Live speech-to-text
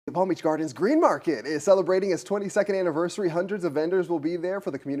Palm Beach Gardens Green Market is celebrating its 22nd anniversary. Hundreds of vendors will be there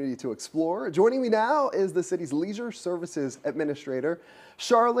for the community to explore. Joining me now is the city's Leisure Services Administrator,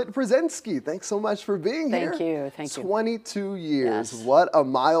 Charlotte Brzezinski. Thanks so much for being here. Thank you. 22 years, Yes. What a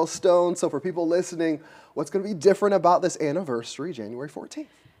milestone. So for people listening, what's going to be different about this anniversary, January 14th?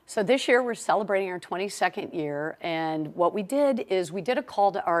 So this year we're celebrating our 22nd year, and what we did is we did a call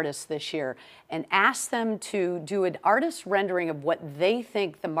to artists this year and asked them to do an artist rendering of what they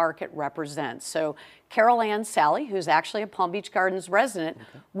think the market represents. So Carol Ann Sally, who's actually a Palm Beach Gardens resident,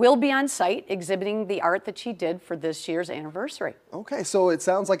 will be on site exhibiting the art that she did for this year's anniversary. Okay, so it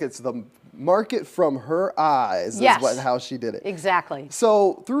sounds like it's the market from her eyes Yes. is how she did it. Exactly.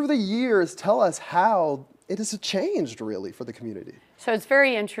 So through the years, tell us how it has changed really for the community. So it's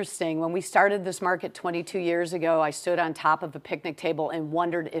very interesting. When we started this market 22 years ago, I stood on top of a picnic table and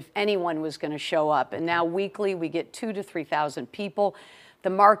wondered if anyone was going to show up. And now weekly we get 2,000 to 3,000 people. The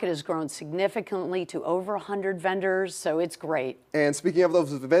market has grown significantly to over 100 vendors, so it's great. And speaking of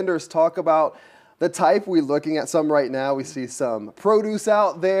those vendors, talk about the type. We're looking at some right now. We see some produce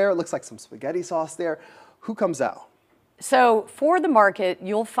out there. It looks like some spaghetti sauce there. Who comes out? So for the market,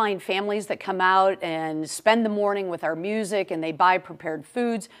 you'll find families that come out and spend the morning with our music and they buy prepared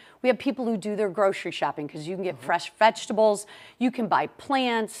foods. We have people who do their grocery shopping because you can get fresh vegetables, you can buy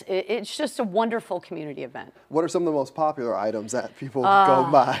plants. It's just a wonderful community event. What are some of the most popular items that people go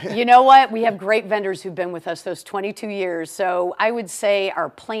by? You know what? We have great vendors who've been with us those 22 years. So I would say our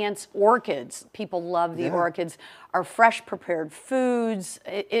plants, orchids, people love the orchids, our fresh prepared foods.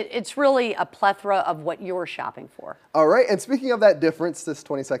 It's really a plethora of what you're shopping for. All right, and speaking of that difference, this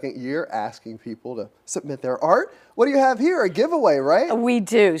 22nd year, asking people to submit their art. What do you have here? A giveaway, right? We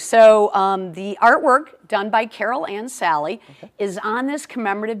do. So the artwork done by Carol Ann Sally is on this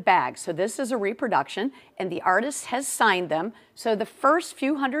commemorative bag. So this is a reproduction, and the artist has signed them. So the first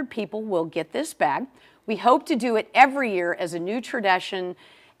few hundred people will get this bag. We hope to do it every year as a new tradition,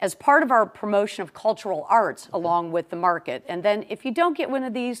 as part of our promotion of cultural arts along with the market. And then if you don't get one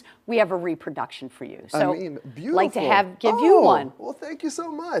of these, we have a reproduction for you. So I mean, beautiful. like to give you one. Well, thank you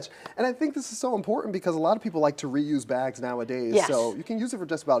so much. And I think this is so important because a lot of people like to reuse bags nowadays. Yes. So you can use it for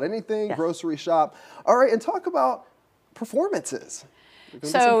just about anything, Yes. grocery shop. All right, and talk about performances.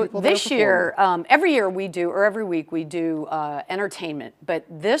 So this year, every year we do, or every week we do entertainment. But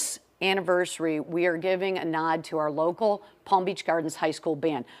this anniversary, we are giving a nod to our local Palm Beach Gardens High School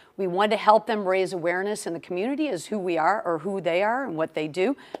band. We want to help them raise awareness in the community as who we are or who they are and what they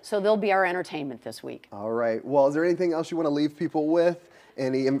do. So they'll be our entertainment this week. All right. Well, is there anything else you want to leave people with?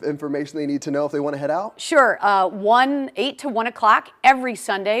 Any information they need to know if they want to head out? Sure. 8 to 1 o'clock every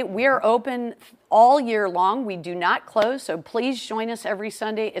Sunday. We are open all year long. We do not close, so please join us every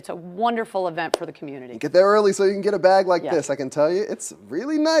Sunday. It's a wonderful event for the community. Get there early so you can get a bag like this. I can tell you, it's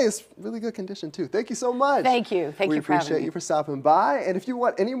really nice, really good condition too. Thank you so much. Thank you. Thank you for having me. We appreciate you for stopping by. And if you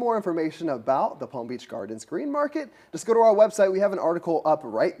want any more information about the Palm Beach Gardens Green Market, just go to our website. We have an article up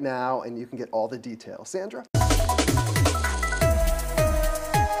right now, and you can get all the details. Sandra?